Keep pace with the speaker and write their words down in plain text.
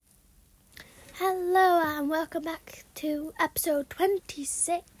Hello and welcome back to episode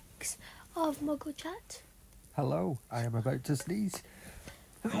 26 of Muggle Chat. Hello, I am about to sneeze.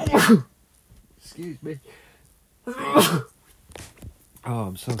 Excuse me. Oh,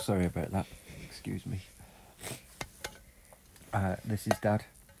 I'm so sorry about that. Excuse me. This is Dad,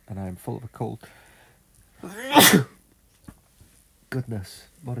 and I am full of a cold. Goodness,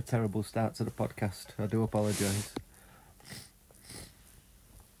 what a terrible start to the podcast. I do apologise.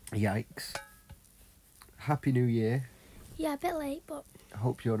 Yikes. Happy New Year. Yeah, a bit late, but... I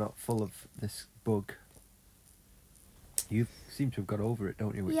hope you're not full of this bug. You seem to have got over it,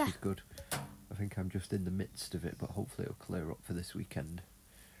 don't you, which is good. I think I'm just in the midst of it, but hopefully it'll clear up for this weekend.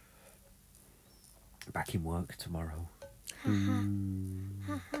 Back in work tomorrow.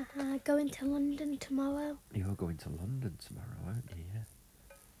 Going to London tomorrow. You're going to London tomorrow, aren't you? Yeah.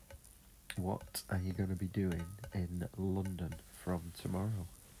 What are you going to be doing in London from tomorrow?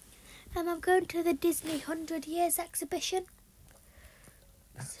 I'm going to the Disney 100 Years exhibition.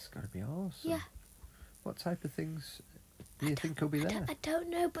 That's got to be awesome. Yeah. What type of things do you think will be there? I don't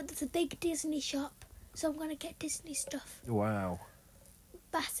know, but there's a big Disney shop, so I'm going to get Disney stuff. Wow.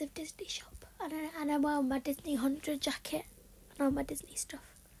 Massive Disney shop. And I'm wearing my Disney 100 jacket and all my Disney stuff.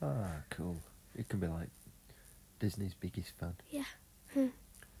 Ah, cool. You can be like Disney's biggest fan. Yeah.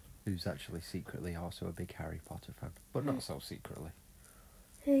 Who's actually secretly also a big Harry Potter fan, but not so secretly.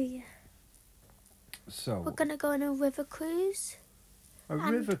 Yeah. So We're going to go on a river cruise.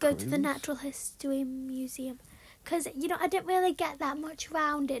 river go cruise? to the Natural History Museum. Because, I didn't really get that much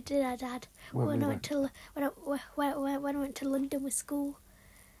around it, did I, Dad? When I went to London with school.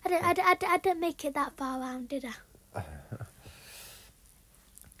 I didn't make it that far around, did I?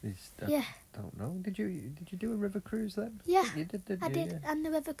 Yeah. Don't know. Did you do a river cruise then? Yeah. You did, I you? did, Yeah. and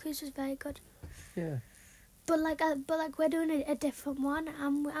the river cruise was very good. Yeah. But we're doing a different one,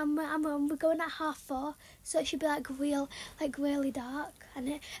 and we're going at 4:30, so it should be really dark,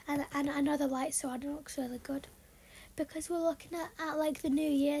 and I know the lights are on, it looks really good, because we're looking at the New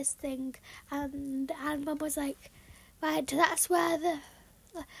Year's thing, and Mum was like, right, that's where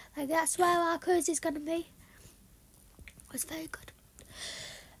that's where our cruise is gonna be. It was very good.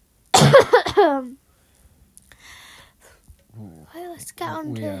 Right, let's get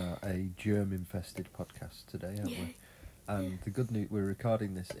on We to... are a germ-infested podcast today, aren't we? And the good news, we're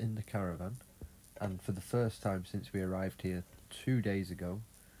recording this in the caravan, and for the first time since we arrived here 2 days ago,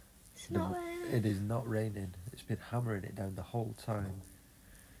 it is not raining. It's been hammering it down the whole time.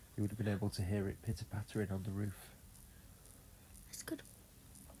 You would have been able to hear it pitter-pattering on the roof. That's good.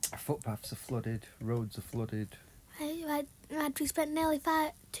 Footpaths are flooded, roads are flooded. Right, we spent nearly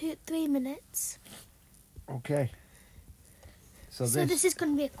 3 minutes. Okay. So this is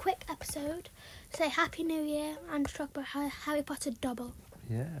going to be a quick episode. Say Happy New Year and talk about Harry Potter double.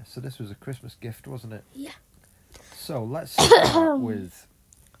 Yeah, so this was a Christmas gift, wasn't it? Yeah. So let's start with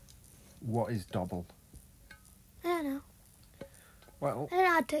what is double. I don't know. Well, I don't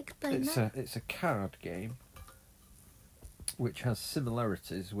know how to explain that. It's a card game which has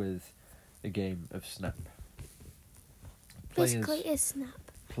similarities with a game of Snap. Basically, it's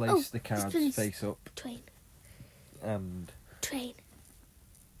Snap. Place the cards face up. Train. And Train.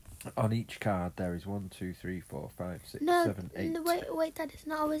 on each card there is 1, 2, 3, 4, 5, 6, No, 7, 8. No, wait, Dad, it's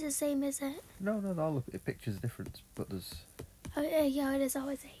not always the same, is it? No, all the pictures are different, but there's... Oh, yeah, it is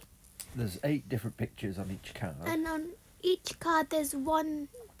always 8. There's 8 different pictures on each card. And on each card there's one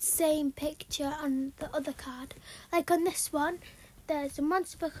same picture on the other card. Like on this one, there's the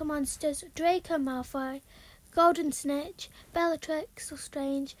Monster Book of Monsters, Draco Malfoy, Golden Snitch, Bellatrix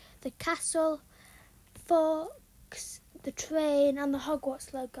Lestrange, the castle, Forks, the train, and the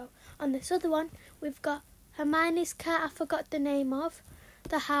Hogwarts logo. On this other one, we've got Hermione's cat I forgot the name of,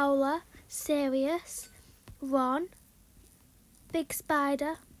 the Howler, Sirius, Ron, Big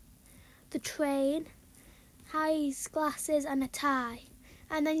Spider, the train, Harry's glasses, and a tie.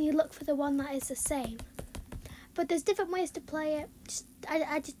 And then you look for the one that is the same. But there's different ways to play it.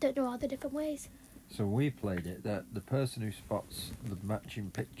 I just don't know all the different ways. So we played it that the person who spots the matching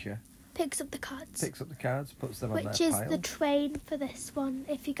picture Picks up the cards. Puts them on their pile. Which is the train for this one,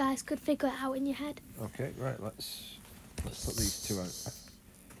 if you guys could figure it out in your head. Okay, right, let's put these two out.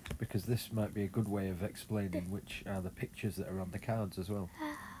 Because this might be a good way of explaining which are the pictures that are on the cards as well.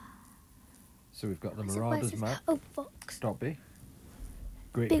 So we've got the Marauders map. Oh, Fox. Dobby.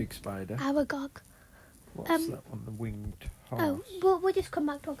 Great Big Spider. Aragog. What's that one? The Winged Horse. Oh, we'll just come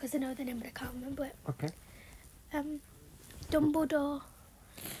back to it because I know the name but I can't remember it. Okay. Dumbledore.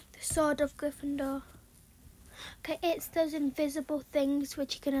 The Sword of Gryffindor. Okay, it's those invisible things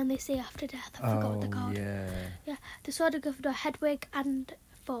which you can only see after death. I forgot what they're called. Yeah. Yeah, the Sword of Gryffindor, Hedwig and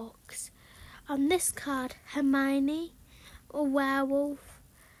Fawkes. On this card, Hermione, a werewolf,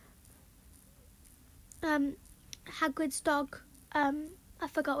 Hagrid's dog, I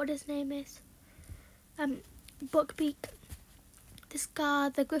forgot what his name is, Buckbeak. This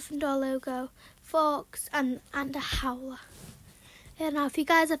card, the Gryffindor logo, Forks, and a howler. Yeah, now if you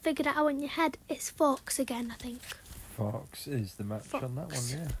guys have figured it out in your head, it's Forks again, I think. Fox is the match on that one,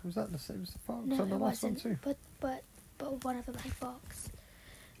 yeah. Was that the same as the Fox No, on the it last wasn't, one too? But one of them had Forks.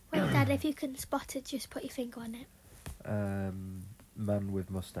 Wait, Dad, if you can spot it, just put your finger on it. Man with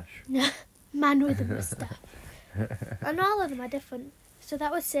moustache. Man with a moustache. And all of them are different. So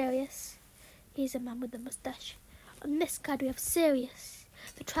that was Sirius. He's a man with a moustache. On this card we have Sirius,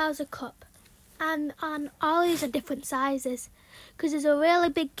 the trouser cup. And all these are different sizes. Because there's a really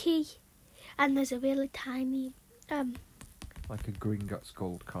big key. And there's a really tiny... like a Gringotts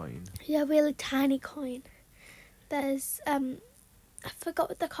gold coin. Yeah, really tiny coin. There's... I forgot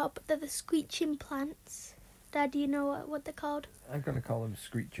what they're called, but they're the screeching plants. Dad, do you know what they're called? I'm going to call them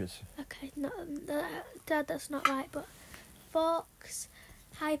screechers. Okay, no, Dad, that's not right, but Forks,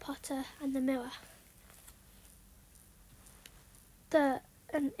 Harry Potter, and the mirror.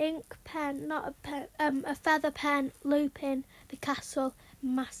 An ink pen, not a pen, a feather pen, Lupin, the castle,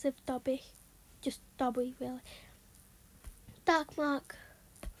 massive Dobby. Just Dobby, really. Dark Mark,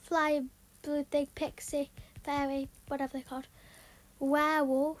 Fly, Blue Big Pixie, Fairy, whatever they're called.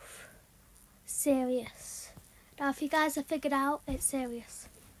 Werewolf, Sirius. Now, if you guys have figured out, it's Sirius.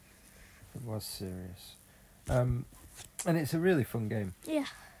 It was serious. And it's a really fun game. Yeah.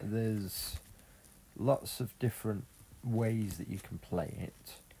 There's lots of different ways that you can play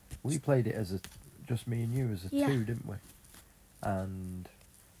it. We played it as just me and you as a 2, didn't we? And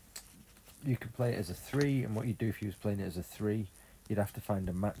you could play it as a 3, and what you'd do if you was playing it as a 3, you'd have to find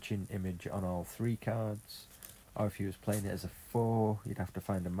a matching image on all 3 cards. Or if you was playing it as a 4, you'd have to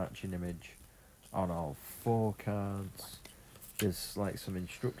find a matching image on all 4 cards. There's like some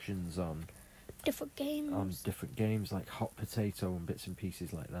instructions on different games, like hot potato and bits and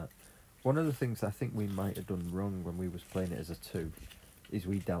pieces like that. One of the things I think we might have done wrong when we was playing it as a 2 is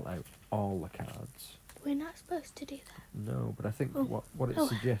we dealt out all the cards. We're not supposed to do that. No, but I think what it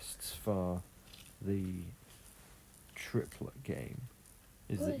suggests for the triplet game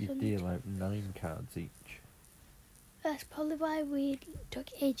is that you deal out 9 cards each. That's probably why we took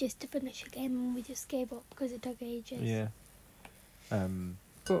ages to finish the game and we just gave up because it took ages. Yeah.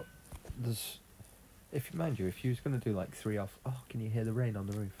 But there's, if you was going to do like 3 off, can you hear the rain on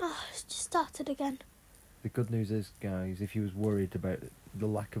the roof? Oh, it's just started again. The good news is, guys, if you was worried about the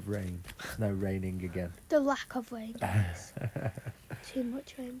lack of rain, it's now raining again. The lack of rain, guys. Too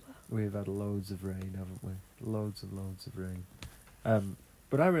much rain, bro. We've had loads of rain, haven't we? Loads and loads of rain.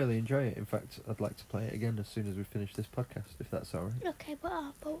 But I really enjoy it. In fact, I'd like to play it again as soon as we finish this podcast, if that's all right. Okay, but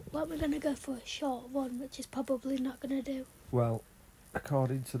we're going to go for a short one, which is probably not going to do. Well,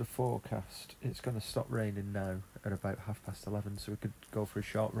 according to the forecast, it's going to stop raining now at about 11:30, so we could go for a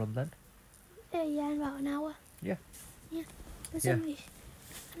short run then. Yeah, in about an hour. Yeah. Yeah. And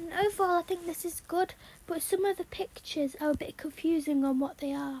overall, I think this is good, but some of the pictures are a bit confusing on what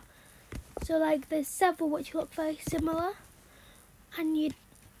they are. So, like, there's several which look very similar, and you,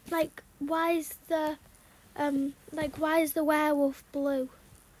 like, why is the werewolf blue?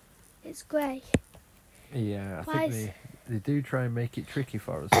 It's grey. Yeah, I think they do try and make it tricky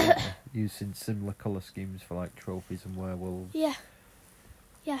for us, don't they? Using similar colour schemes for, like, trophies and werewolves. Yeah.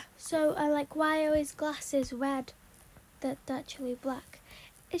 Yeah, so, why are his glasses red? They're actually black.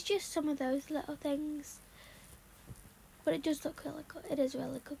 It's just some of those little things. But it does look really good. It is a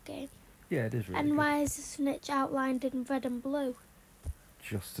really good game. Yeah, it is really good. And why is the snitch outlined in red and blue?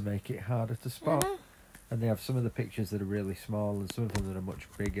 Just to make it harder to spot. I know. And they have some of the pictures that are really small and some of them that are much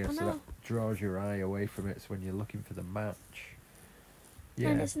bigger, so that draws your eye away from it when you're looking for the match. Yeah.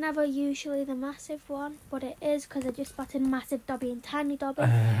 And it's never usually the massive one, but it is because I just spotted massive Dobby and tiny Dobby.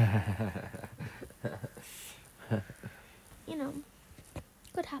 You know,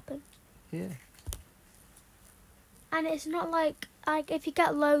 could happen. Yeah. And it's not like if you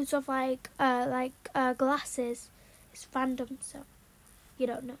get loads of glasses, it's random, so you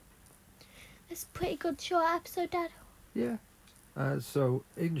don't know. It's a pretty good short episode, Dad. Yeah. So,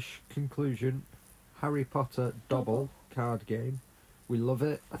 in conclusion, Harry Potter double card game. We love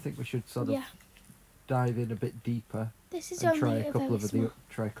it. I think we should sort of dive in a bit deeper. This is and only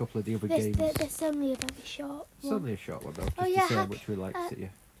try a couple of the other games. This only a very short one. It's only a short one though, just to say how much we liked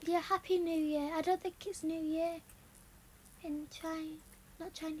it. Yeah, Happy New Year. I don't think it's New Year in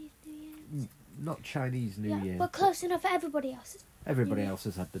not Chinese New Year. Not Chinese New Year. But close enough for everybody else. Everybody else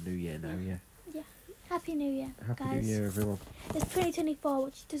has had the New Year now, yeah. Yeah. Happy New Year, Happy guys. New Year, everyone. It's 2024,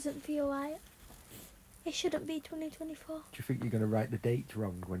 which doesn't feel right. It shouldn't be 2024. Do you think you're going to write the date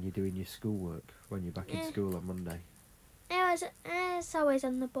wrong when you're doing your schoolwork, when you're back in school on Monday? It's always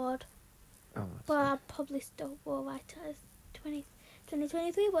on the board. Oh, But that's I probably still will write it as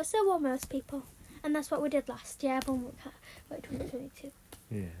 2023, but still will most people. And that's what we did last year. Everyone wrote 2022. good.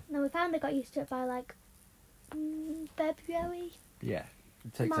 Yeah. Now we finally got used to it by like February. Yeah.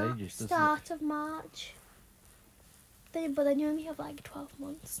 It takes ages, doesn't Start of March. But then you only have like 12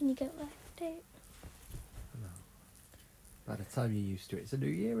 months and you get like date. it? No. By the time you're used to it, it's a new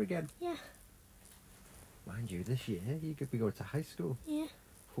year again. Yeah. Mind you, this year you could be going to high school. Yeah.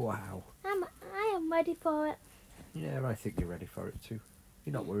 Wow. I am ready for it. Yeah, I think you're ready for it too.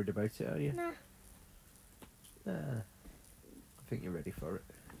 You're not worried about it, are you? Nah. I think you're ready for it.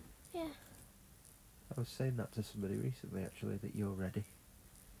 Yeah. I was saying that to somebody recently, actually, that you're ready.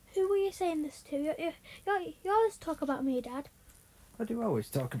 Who were you saying this to? You always talk about me, Dad. I do always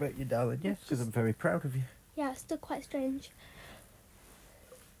talk about you, darling, yes, because I'm very proud of you. Yeah, it's still quite strange.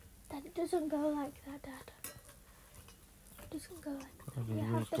 Dad, it doesn't go like that, Dad. It doesn't go like that. Oh, You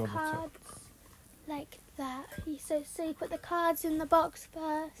you have the go on the top. cards like that. So you put the cards in the box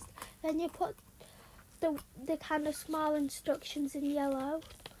first, then you put the kind of small instructions in yellow,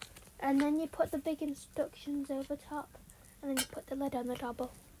 and then you put the big instructions over top, and then you put the lid on the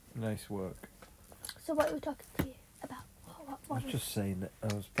double. Nice work. So what were we talking to you about? I was just saying that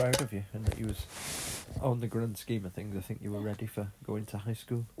I was proud of you and that you was, on the grand scheme of things, I think you were ready for going to high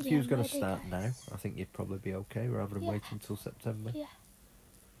school. If Yeah, you was going to ready, start guys. now, I think you'd probably be okay rather than Yeah. wait until September. Yeah.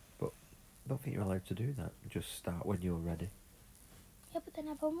 I don't think you're allowed to do that. Just start when you're ready. Yeah, but then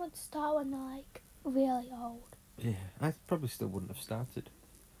everyone would start when they're like really old. Yeah, I probably still wouldn't have started.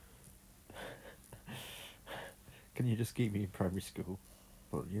 Can you just keep me in primary school?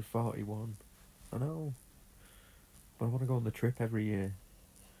 But you're 41. I know. But I want to go on the trip every year.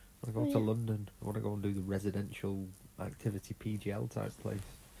 I want to go to Yeah. London. I want to go and do the residential activity PGL type place.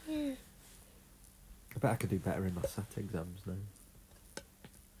 Yeah. I bet I could do better in my SAT exams now.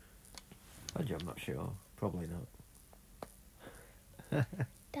 Actually, I'm not sure. Probably not.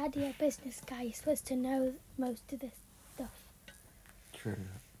 Dad, you're a business guy. You're supposed to know most of this stuff. True.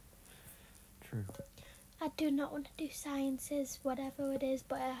 True. I do not want to do sciences, whatever it is,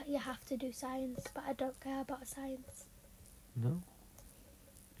 but you have to do science. But I don't care about science. No?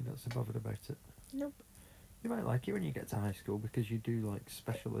 You're not so bothered about it? Nope. You might like it when you get to high school because you do like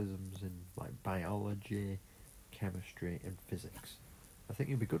specialisms in like biology, chemistry and physics. I think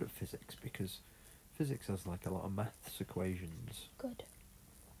you'll be good at physics because physics has like a lot of maths equations. Good.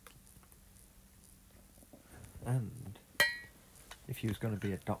 And if you was going to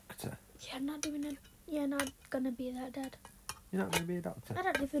be a doctor... You're not gonna be that, Dad. You're not going to be a doctor? I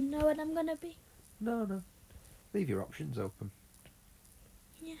don't even know what I'm gonna be. No. Leave your options open.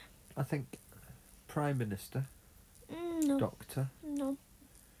 Yeah. I think Prime Minister, No. Doctor. No.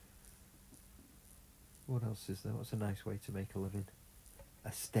 What else is there? What's a nice way to make a living?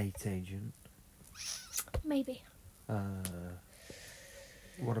 Estate agent. Maybe.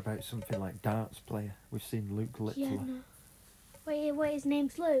 What about something like darts player? We've seen Luke Littler. Yeah, no. Wait, his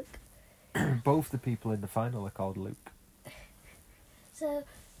name's Luke. Both the people in the final are called Luke. So,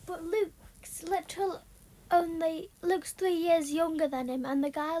 but Luke's 3 years younger than him, and the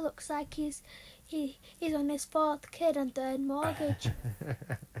guy looks like he's on his 4th kid and 3rd mortgage.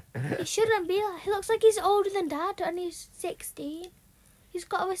 He shouldn't be like. He looks like he's older than Dad, and he's 16. He's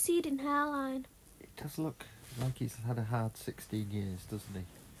got a receding hairline. It does look like he's had a hard 16 years, doesn't he?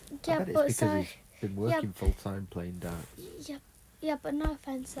 Yeah, I bet but it's because he's been working full time playing darts. Yeah, but no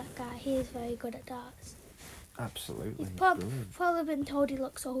offense, that guy. He is very good at darts. Absolutely, He's he's probably brilliant. been told he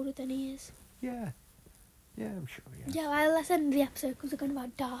looks older than he is. Yeah, I'm sure. Yeah, well, let's end the episode because we're going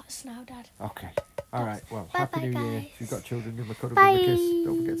about darts now, Dad. Okay. All right. Well, Bye-bye, happy New Year. guys. If you've got children in the cuddle Bye. with the kiss,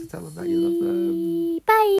 don't forget to